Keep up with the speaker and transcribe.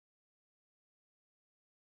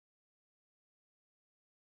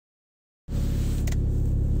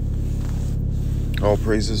All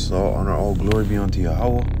praises, all honor, all glory be unto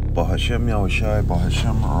Yahweh, Bahashem Yahushai,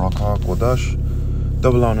 Bahashem Rakah Kodash.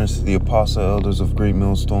 Double honors to the apostle, elders of Great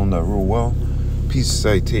Millstone that rule well. Peace and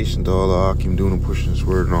salutation to all the Akim doing and pushing this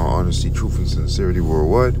word in all honesty, truth, and sincerity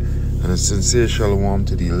worldwide. And a sincere shalom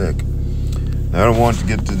to the elect. Now, I don't want to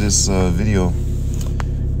get to this video.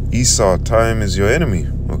 Esau, time is your enemy,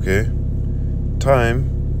 okay?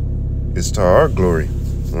 Time is to our glory,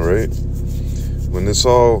 all right? When this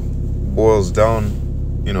all boils down,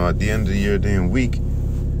 you know, at the end of the year, day and week,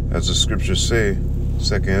 as the scriptures say,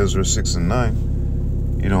 2nd Ezra 6 and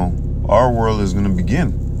 9, you know, our world is going to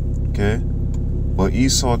begin, okay? But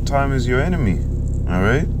Esau, time is your enemy, all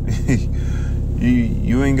right?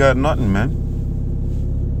 you ain't got nothing, man.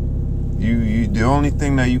 The only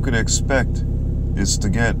thing that you could expect is to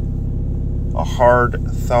get a hard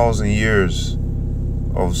 1,000 years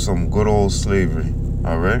of some good old slavery,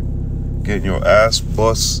 all right? Getting your ass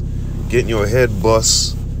bust, getting your head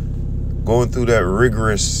bust, going through that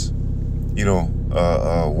rigorous, you know,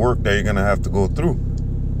 work that you're gonna have to go through.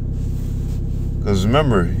 Because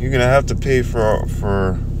remember, you're gonna have to pay for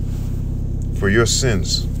your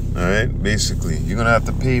sins, all right? Basically, you're gonna have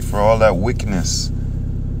to pay for all that wickedness.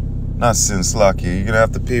 Not sins, Slakia. You're gonna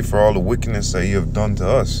have to pay for all the wickedness that you have done to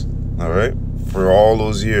us, all right? For all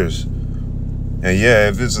those years. And yeah,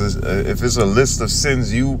 if it's a list of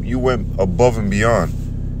sins, you went above and beyond,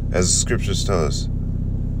 as the scriptures tell us.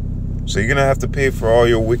 So you're gonna have to pay for all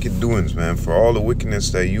your wicked doings, man, for all the wickedness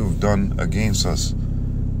that you've done against us,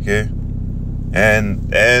 okay? And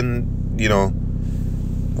you know,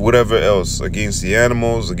 whatever else, against the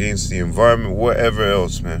animals, against the environment, whatever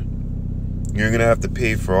else, man. You're gonna have to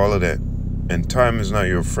pay for all of that. And time is not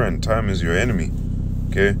your friend. Time is your enemy,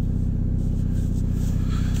 okay?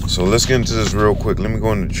 So let's get into this real quick. Let me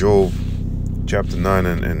go into Job chapter 9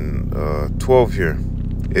 and 12 here.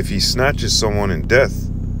 If he snatches someone in death,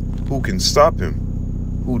 who can stop him?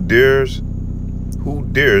 Who dares in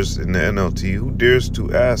the NLT, who dares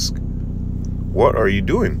to ask, what are you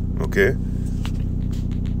doing? Okay.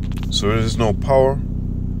 So there is no power.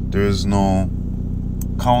 There is no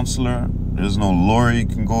counselor. There's no lawyer you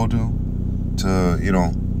can go to, you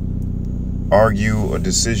know, argue a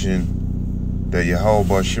decision that Yahweh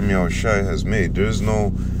Ba'Shem Yahushai has made. There's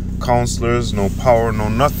no counselors, no power, no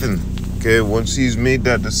nothing. Okay, once he's made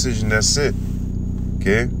that decision, that's it.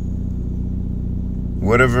 Okay,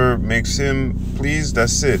 whatever makes him pleased,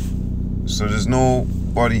 that's it. So there's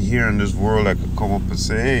nobody here in this world that could come up and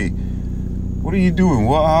say, hey, what are you doing?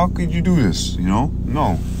 Well, how could you do this? You know,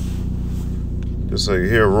 no. Just like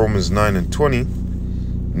here, Romans 9 and 20.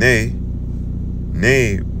 Nay,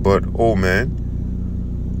 but, O man,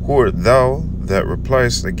 who art thou that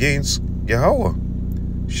repliest against Yahweh?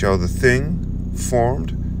 Shall the thing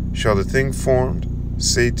formed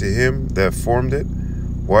say to him that formed it,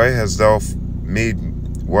 why hast thou made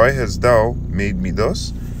me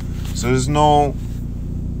thus? So there's no,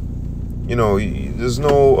 you know, there's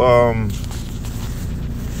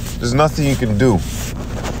nothing you can do.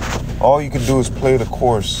 All you can do is play the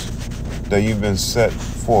course that you've been set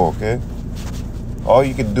for, okay? All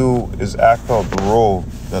you can do is act out the role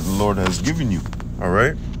that the Lord has given you, all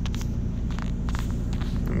right?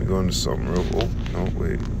 Let me go into something real. Oh, no,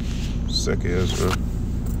 wait. 2nd Ezra.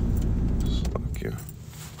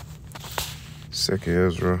 2nd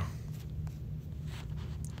Ezra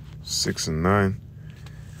 6 and 9.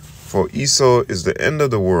 For Esau is the end of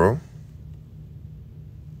the world,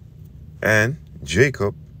 and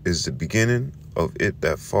Jacob is the beginning of it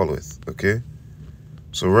that followeth, okay?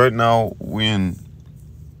 So right now, we're in,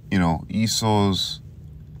 you know, Esau's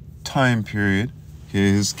time period, okay,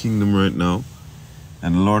 his kingdom right now,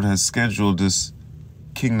 and the Lord has scheduled this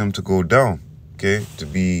kingdom to go down, okay, to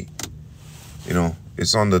be, you know,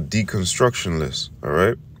 it's on the deconstruction list, all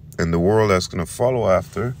right? And the world that's going to follow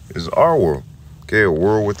after is our world, okay, a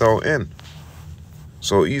world without end.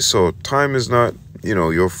 So Esau, time is not, you know,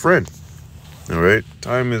 your friend, all right?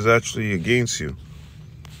 Time is actually against you.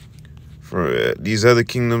 For these other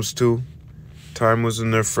kingdoms too, time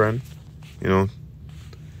wasn't their friend, you know.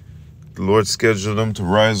 The Lord scheduled them to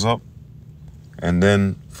rise up and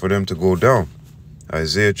then for them to go down.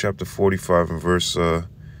 Isaiah chapter 45 and verse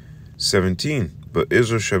 17. But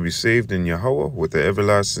Israel shall be saved in Yahweh with the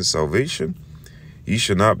everlasting salvation. Ye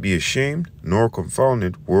shall not be ashamed nor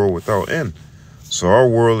confounded, world without end. So our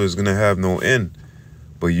world is going to have no end.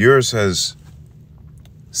 But yours has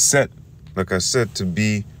set, like I said, to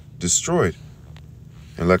be destroyed.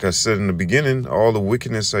 And like I said in the beginning, all the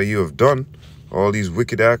wickedness that you have done, all these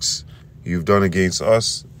wicked acts you've done against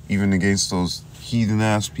us, even against those heathen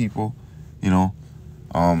ass people, you know,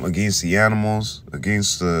 against the animals,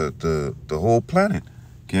 against the whole planet.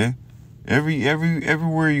 Okay,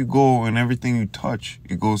 everywhere you go and everything you touch,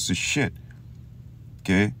 it goes to shit.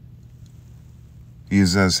 Okay. He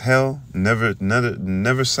is as hell,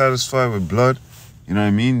 never satisfied with blood. You know what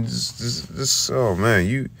I mean? Oh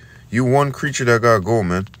man, you one creature that gotta go,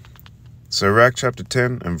 man. Sirach chapter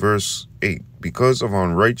 10 and verse 8. Because of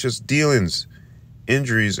unrighteous dealings,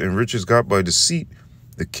 injuries, and riches got by deceit,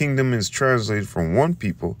 the kingdom is translated from one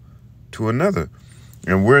people to another.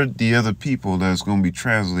 And we're the other people that's going to be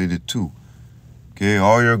translated to. Okay,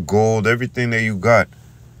 all your gold, everything that you got.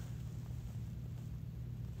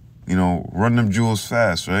 You know, run them jewels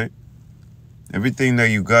fast, right? Everything that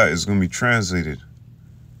you got is going to be translated.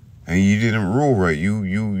 And you didn't rule right.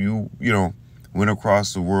 You know, went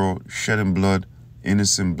across the world, shedding blood,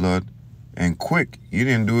 innocent blood, and quick. You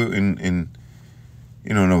didn't do it in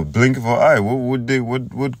you know, no blink of an eye.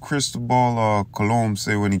 What Cristobal Colon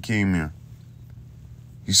say when he came here?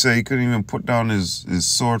 He said he couldn't even put down his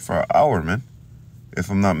sword for an hour, man. If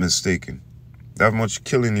I'm not mistaken. That much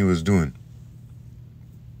killing he was doing.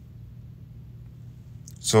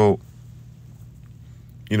 So,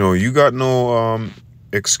 you know, you got no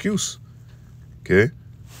excuse. Okay?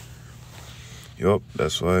 Yup,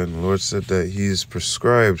 that's why the Lord said that he's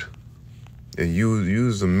prescribed. And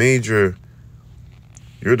you're the major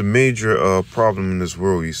problem in this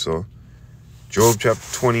world, Esau. Job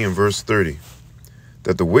chapter 20 and verse 30.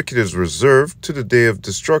 That the wicked is reserved to the day of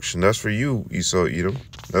destruction. That's for you, Esau, Edom.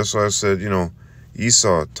 That's why I said, you know,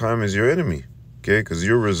 Esau, time is your enemy. Okay? Because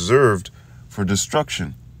you're reserved for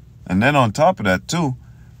destruction. And then on top of that, too,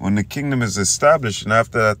 when the kingdom is established and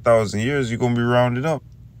after that 1,000 years, you're going to be rounded up.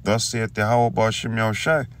 Thus saith Yahweh Ba'ashem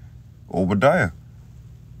Yahushai, Obadiah.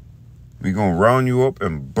 We're going to round you up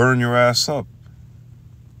and burn your ass up.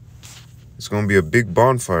 It's going to be a big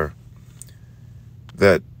bonfire.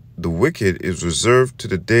 That the wicked is reserved to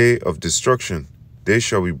the day of destruction. They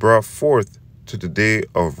shall be brought forth to the day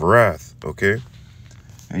of wrath. Okay?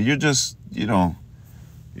 And you're just, you know,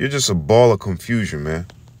 you're just a ball of confusion, man.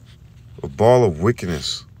 A ball of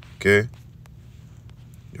wickedness. Okay?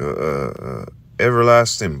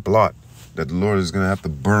 Everlasting blot that the Lord is going to have to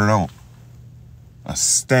burn out. A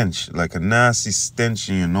stench, like a nasty stench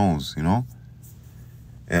in your nose, you know?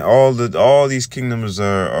 And all these kingdoms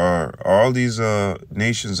all these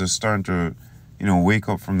nations are starting to, you know, wake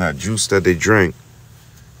up from that juice that they drank.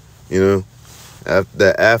 You know, after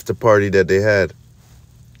that after party that they had.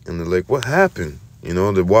 And they're like, what happened? You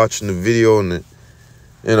know, they're watching the video and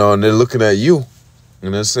you know, and they're looking at you.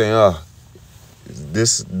 And they're saying,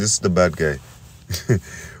 this is the bad guy.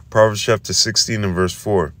 Proverbs chapter 16 and verse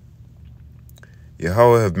 4.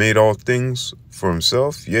 Yahweh have made all things for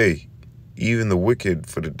himself, yea, even the wicked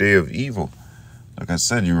for the day of evil. Like I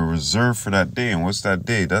said, you were reserved for that day. And what's that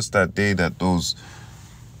day? That's that day that those,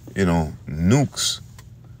 you know, nukes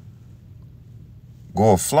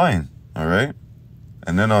go flying, all right?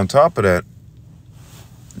 And then on top of that,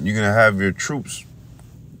 you're going to have your troops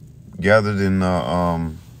gathered in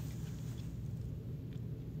the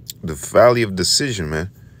Valley of Decision,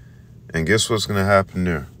 man. And guess what's going to happen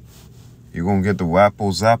there? You're going to get the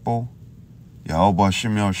Wappo Zappo. Yahweh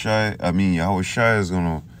Shai is going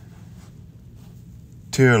to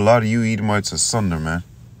tear a lot of you Edomites asunder, man.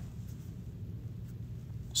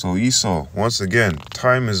 So Esau, once again,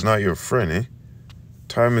 time is not your friend, eh?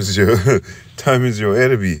 Time is your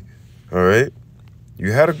enemy, all right?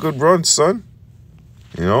 You had a good run, son.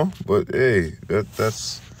 You know, but hey,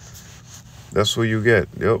 that's what you get.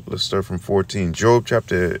 Yep, let's start from 14. Job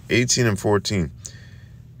chapter 18 and 14.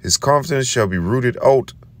 His confidence shall be rooted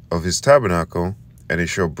out of his tabernacle, and it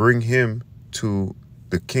shall bring him to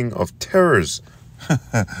the king of terrors.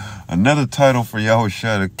 Another title for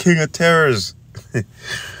Yahushua, the king of terrors.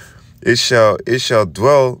 It shall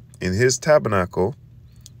dwell in his tabernacle,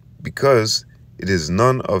 because it is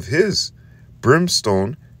none of his.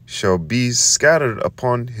 Brimstone shall be scattered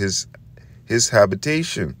upon his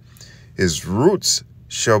habitation. His roots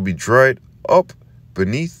shall be dried up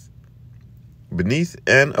beneath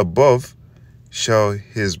and above shall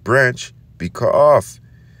his branch be cut off.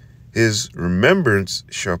 His remembrance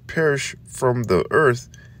shall perish from the earth,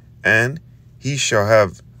 and he shall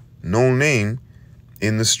have no name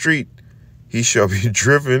in the street. He shall be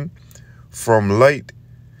driven from light.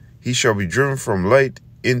 He shall be driven from light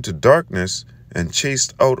into darkness and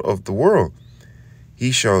chased out of the world.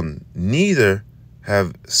 He shall neither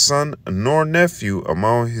have son nor nephew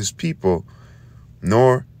among his people,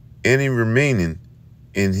 nor any remaining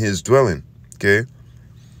in his dwelling. Okay?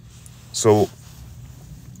 So,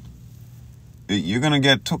 you're going to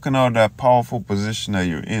get taken out of that powerful position that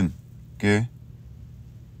you're in. Okay?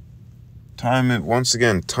 Once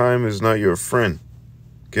again, time is not your friend.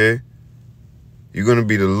 Okay? You're going to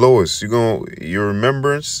be the lowest. Your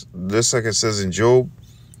remembrance, just like it says in Job,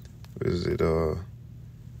 is it,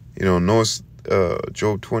 knowest,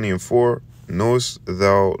 Job 20:4, knowest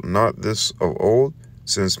thou not this of old,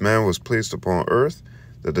 since man was placed upon earth,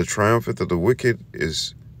 that the triumph of the wicked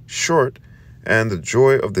is short, and the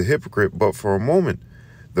joy of the hypocrite but for a moment.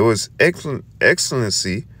 Though his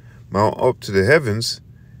excellency mount up to the heavens,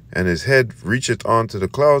 and his head reacheth on to the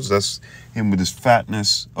clouds. That's him with his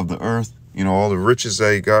fatness of the earth, all the riches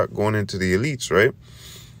that he got going into the elites, right?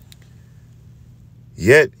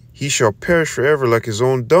 Yet he shall perish forever like his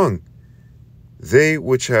own dung. They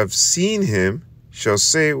which have seen him shall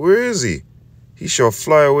say, where is he? He shall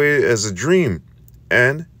fly away as a dream,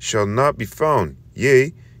 and shall not be found.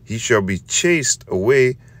 Yea, he shall be chased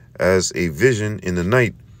away as a vision in the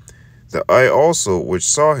night. The eye also which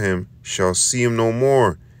saw him shall see him no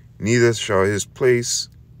more, neither shall his place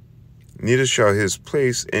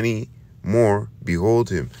any more behold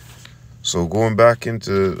him. So going back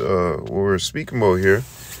into what we're speaking about here,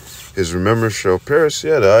 his remembrance shall perish.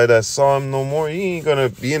 Yeah, the eye that saw him no more, he ain't gonna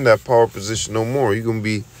be in that power position no more. You're gonna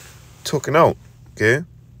be taken out, okay?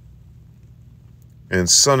 And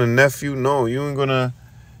son and nephew, no, you ain't gonna,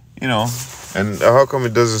 and how come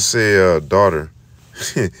it doesn't say daughter?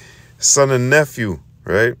 Son and nephew,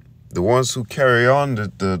 right? The ones who carry on the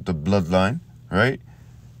bloodline, right?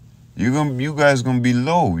 You guys gonna be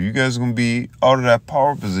low. You guys gonna be out of that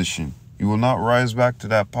power position. You will not rise back to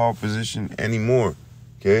that power position anymore.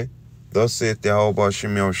 Okay? Thus saith Yahweh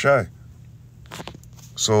Hashem Yahushai.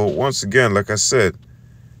 So once again, like I said,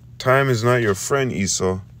 time is not your friend,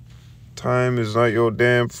 Esau. Time is not your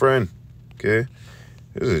damn friend. Okay?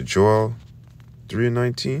 This is Joel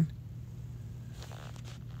 3:19.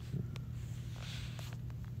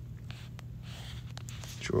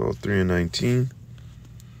 Joel 3:19.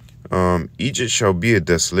 Egypt shall be a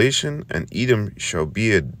desolation, and Edom shall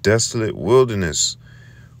be a desolate wilderness,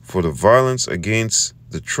 for the violence against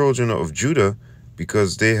the children of Judah,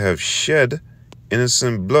 because they have shed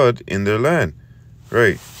innocent blood in their land.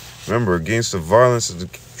 Right. Remember, against the violence of the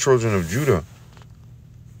children of Judah.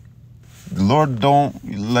 The Lord don't,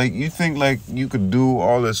 you think you could do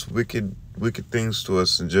all this wicked things to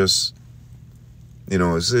us and just,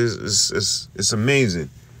 it's amazing.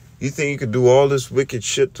 You think you could do all this wicked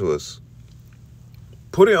shit to us?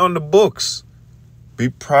 Put it on the books. Be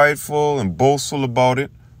prideful and boastful about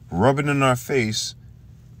it. Rub it in our face.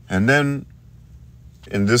 And then,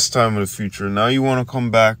 in this time of the future, now you want to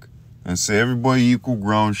come back and say, everybody equal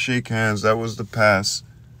ground, shake hands, that was the past.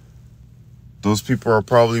 Those people are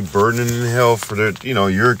probably burning in hell for their,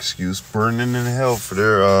 your excuse, burning in hell for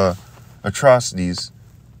their atrocities.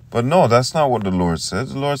 But no, that's not what the Lord said.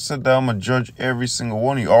 The Lord said that I'm going to judge every single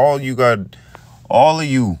one of you. All of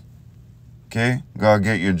you, okay? Gotta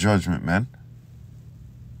get your judgment, man.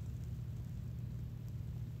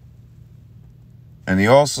 And he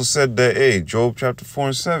also said that, hey, Job chapter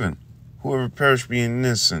 4:7, whoever perished being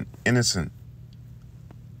innocent.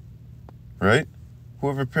 Right?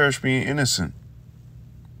 Whoever perished being innocent.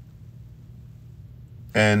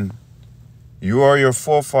 And you are your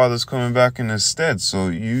forefathers coming back in his stead, so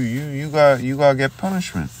you gotta get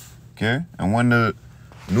punishment, okay? And when the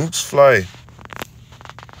nukes fly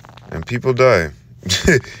and people die,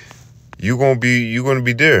 you're gonna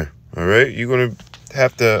be there, all right? You're gonna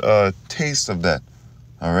have the taste of that,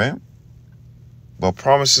 all right? But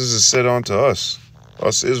promises are set onto us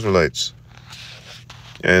Israelites,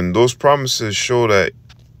 and those promises show that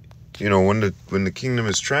when the kingdom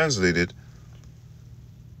is translated,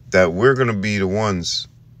 that we're going to be the ones,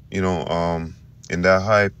 in that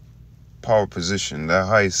high power position, that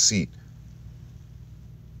high seat.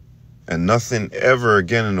 And nothing ever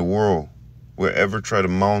again in the world will ever try to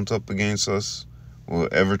mount up against us, will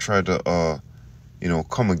ever try to,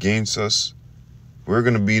 come against us. We're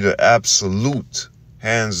going to be the absolute,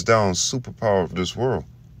 hands down, superpower of this world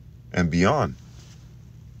and beyond.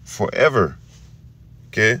 Forever.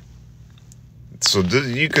 Okay? So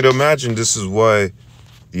you could imagine this is why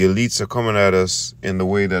the elites are coming at us in the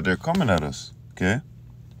way that they're coming at us, okay?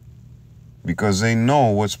 Because they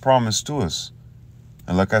know what's promised to us.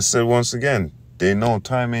 And like I said once again, they know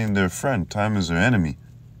time ain't their friend. Time is their enemy.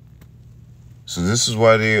 So this is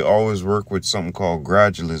why they always work with something called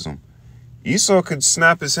gradualism. Esau could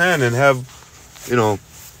snap his hand and have,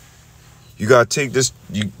 you got to take this,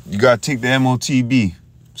 you got to take the MOTB.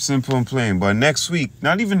 Simple and plain. But next week,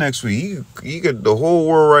 not even next week, he could, the whole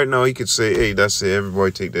world right now, he could say, hey, that's it,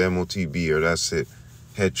 everybody take the MOTB, or that's it,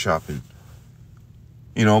 head chopping.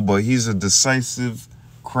 But he's a decisive,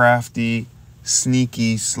 crafty,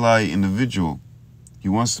 sneaky, sly individual. He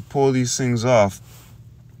wants to pull these things off,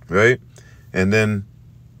 right? And then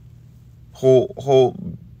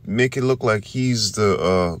make it look like he's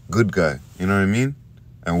the good guy. You know what I mean?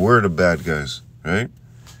 And we're the bad guys, right?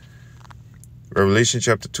 Revelation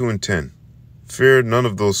chapter 2 and 10. Fear none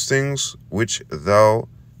of those things which thou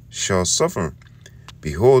shalt suffer.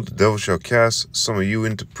 Behold, the devil shall cast some of you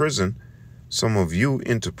into prison,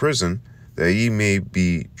 that ye may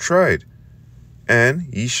be tried.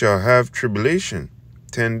 And ye shall have tribulation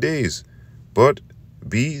 10 days. But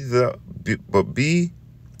be thou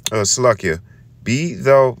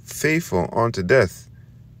faithful unto death,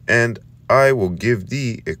 and I will give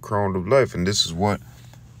thee a crown of life. And this is what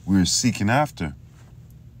we're seeking after.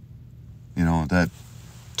 You know, that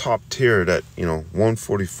top tier, that,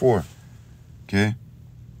 144. Okay?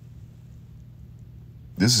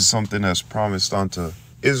 This is something that's promised unto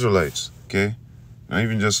Israelites. Okay? Not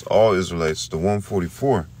even just all Israelites, the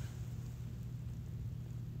 144.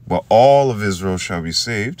 But all of Israel shall be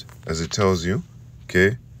saved, as it tells you.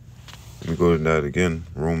 Okay? Let me go to that again.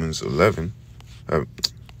 Romans 11.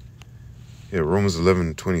 Romans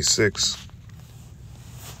 11:26.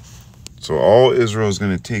 So all Israel is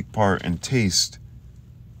going to take part and taste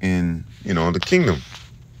in, the kingdom.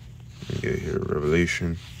 Let me get here.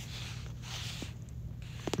 Revelation.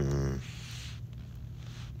 What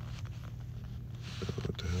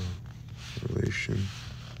the hell? Revelation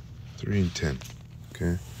 3 and 10.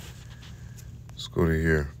 Okay. Let's go to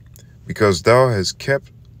here. Because thou hast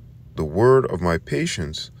kept the word of my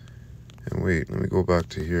patience. And wait, let me go back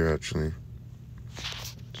to here actually.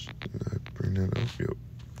 Did I bring that up? Yep.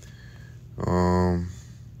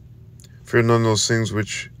 Fear none of those things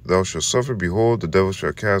which thou shalt suffer. Behold, the devil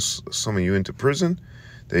shall cast some of you into prison,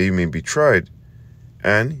 that ye may be tried.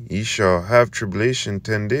 And ye shall have tribulation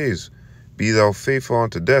 10 days. Be thou faithful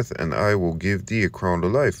unto death, and I will give thee a crown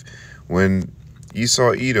of life. When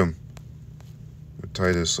Esau Edom, we'll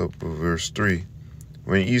tie this up with verse 3.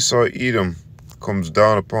 When Esau Edom comes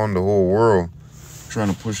down upon the whole world,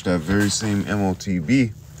 trying to push that very same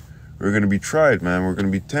MOTB, we're going to be tried, man. We're going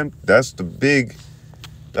to be tempted. That's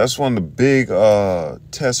one of the big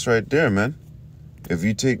tests right there, man. If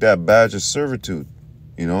you take that badge of servitude,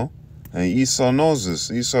 and Esau knows this.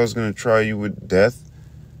 Esau is going to try you with death.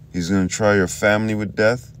 He's going to try your family with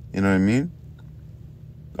death. You know what I mean?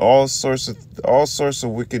 All sorts of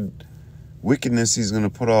wickedness he's going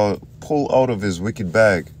to pull out of his wicked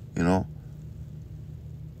bag,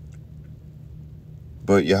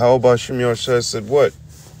 But Yahweh Shem Yahushua said what?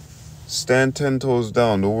 Stand 10 toes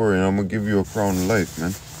down. Don't worry. I'm going to give you a crown of life,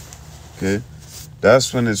 man. Okay?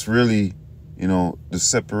 That's when it's really, the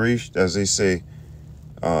separation, as they say,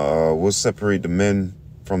 we'll separate the men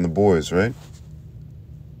from the boys, right?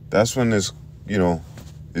 That's when this,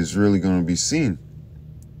 is really going to be seen,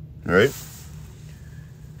 right?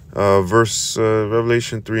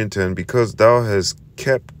 Revelation 3 and 10, because thou hast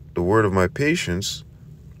kept the word of my patience,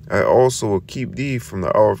 I also will keep thee from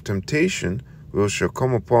the hour of temptation, which shall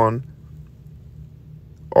come upon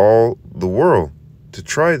all the world to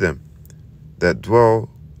try them that dwell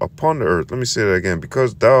upon the earth. Let me say that again.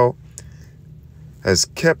 Because thou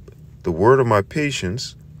hast kept the word of my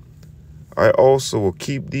patience, I also will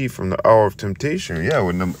keep thee from the hour of temptation. Yeah,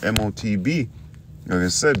 when the MOTB, like I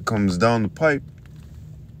said, comes down the pipe,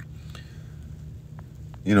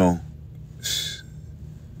 a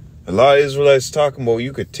lot of Israelites talking about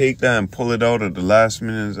you could take that and pull it out at the last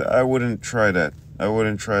minute. I wouldn't try that. I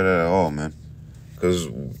wouldn't try that at all, man. Because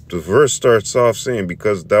the verse starts off saying,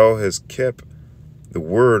 because thou hast kept the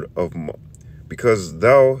word of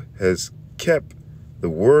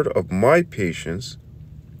my patience,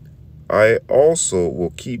 I also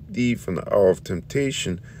will keep thee from the hour of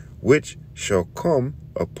temptation, which shall come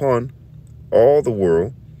upon all the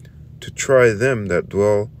world to try them that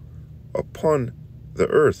dwell upon the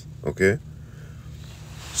earth. Okay?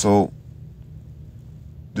 So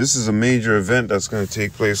this is a major event that's going to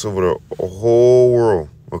take place over the whole world,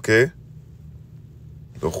 okay?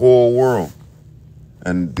 The whole world.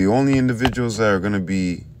 And the only individuals that are going to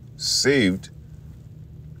be saved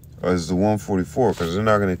is the 144, because they're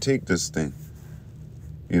not going to take this thing,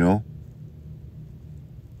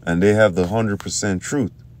 And they have the 100%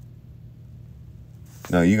 truth.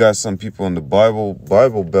 Now, you got some people in the Bible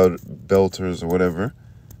belters or whatever,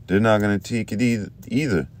 they're not going to take it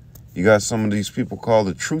either. You got some of these people called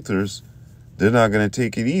the truthers. They're not going to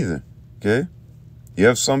take it either. Okay? You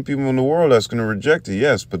have some people in the world that's going to reject it,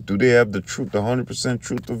 yes. But do they have the truth, the 100%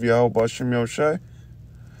 truth of Yahweh Shem Yahushua?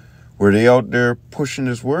 Were they out there pushing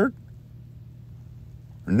his word?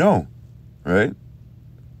 No. Right?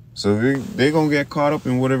 So they're going to get caught up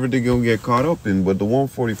in whatever they're going to get caught up in. But the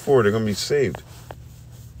 144, they're going to be saved.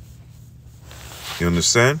 You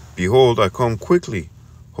understand? Behold, I come quickly.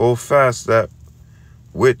 Hold fast that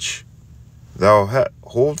which thou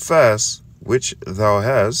hold fast which thou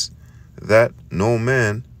hast, that no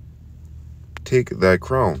man take thy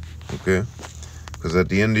crown. Okay? Because at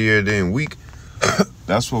the end of the year, day and week,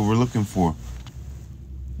 that's what we're looking for.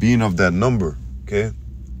 Being of that number. Okay?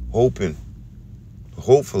 Hoping.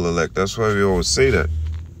 Hopeful elect. That's why we always say that.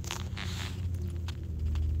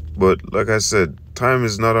 But like I said, time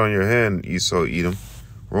is not on your hand, Esau, Edom.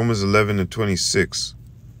 Romans 11:26.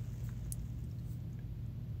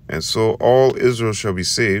 And so all Israel shall be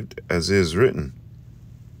saved, as it is written.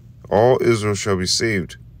 All Israel shall be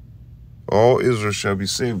saved. All Israel shall be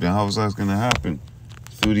saved. And how is that going to happen?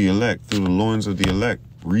 Through the elect, through the loins of the elect.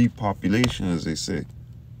 Repopulation, as they say.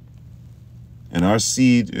 And our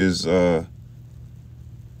seed is, you're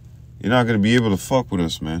not going to be able to fuck with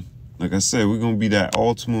us, man. Like I said, we're going to be that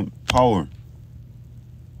ultimate power.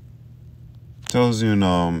 Tells you in,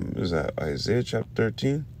 is that Isaiah chapter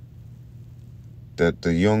 13? That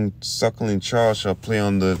the young suckling child shall play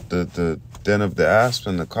on the den of the asp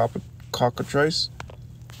and the cockatrice.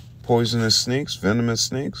 Poisonous snakes, venomous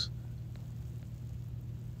snakes.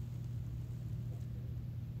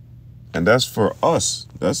 And that's for us.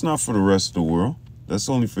 That's not for the rest of the world. That's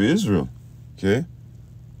only for Israel. Okay?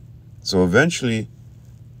 So eventually,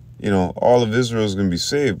 you know, all of Israel is going to be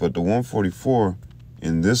saved. But the 144,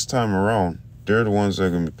 in this time around, they're the ones that are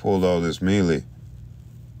going to be pulled out of this melee.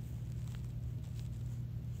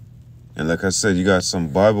 And like I said, you got some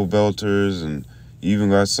Bible belters, and you even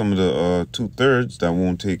got some of the 2/3 that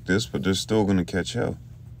won't take this, but they're still going to catch hell.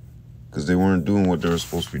 Because they weren't doing what they were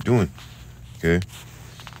supposed to be doing. Okay?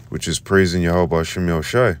 Which is praising Yahweh Hashem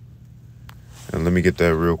Yahushai. And let me get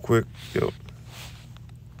that real quick. Yo.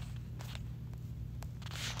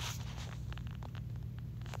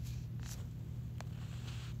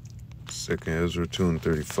 Second Ezra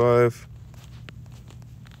 2:35.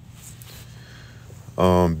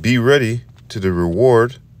 Be ready to the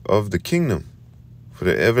reward of the kingdom, for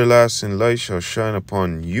the everlasting light shall shine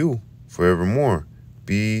upon you forevermore.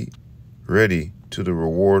 Be ready to the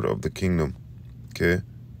reward of the kingdom. Okay?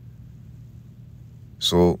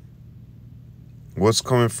 So, what's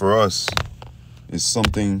coming for us is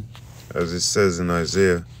something, as it says in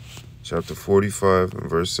Isaiah chapter 45 and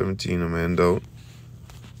verse 17, I'm going to end out.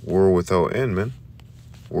 World without end, man.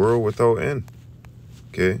 World without end.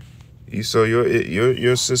 Okay? Esau,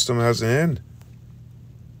 your system has an end.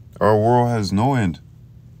 Our world has no end.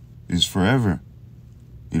 It's forever.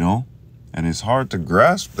 You know? And it's hard to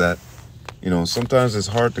grasp that. You know, sometimes it's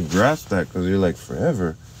hard to grasp that because you're like,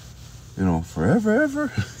 forever? You know, forever,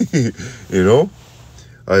 ever? You know?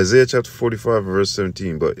 Isaiah chapter 45 verse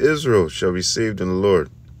 17. But Israel shall be saved in the Lord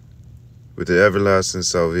with the everlasting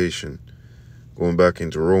salvation. Going back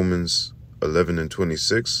into Romans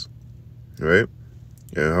 11:26. Right?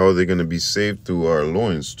 And how are they going to be saved? Through our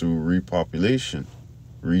loins, through repopulation,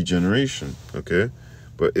 regeneration. Okay?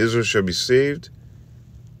 But Israel shall be saved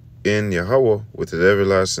in Yahweh with the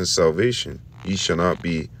everlasting salvation. Ye shall not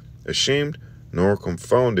be ashamed nor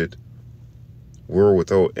confounded. World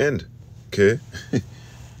without end. Okay?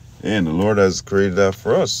 And the Lord has created that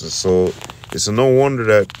for us. So it's no wonder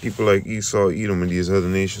that people like Esau, Edom, and these other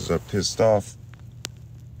nations are pissed off.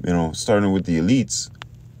 You know, starting with the elites.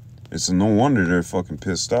 It's no wonder they're fucking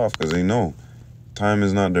pissed off, because they know time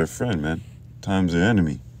is not their friend, man. Time's their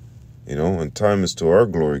enemy. You know, and time is to our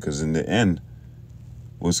glory, because in the end,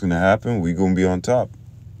 what's going to happen? We're going to be on top.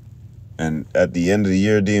 And at the end of the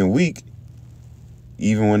year, day and week,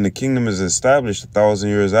 even when the kingdom is established 1,000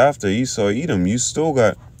 years after Esau, Edom, you still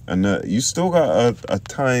got a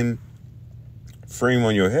time frame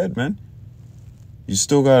on your head, man. You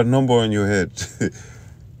still got a number on your head.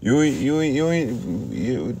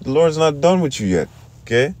 The Lord's not done with you yet,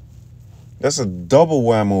 okay? That's a double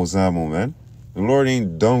whammo zammo, man. The Lord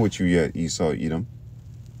ain't done with you yet, Esau, Edom.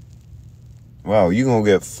 Wow, you gonna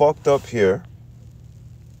get fucked up here.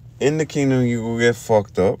 In the kingdom, you gonna get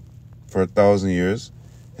fucked up for 1,000 years.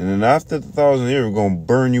 And then after the 1,000 years, we're gonna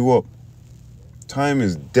burn you up. Time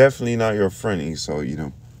is definitely not your friend, Esau,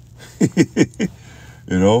 Edom.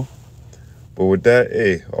 You know? But with that,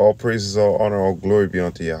 hey, all praises, all honor, all glory be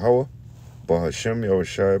unto Yahweh. Bahashem,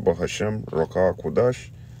 Yahushai, Bahashem, Rakah, Kodash.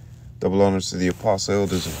 Double honors to the apostle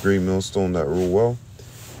elders of Great Millstone that rule well.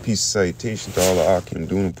 Peace and salutation to all the Akim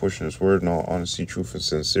doing and pushing this word in all honesty, truth, and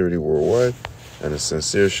sincerity worldwide. And a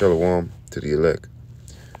sincere shalom to the elect.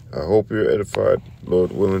 I hope you're edified,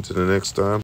 Lord willing, to the next time.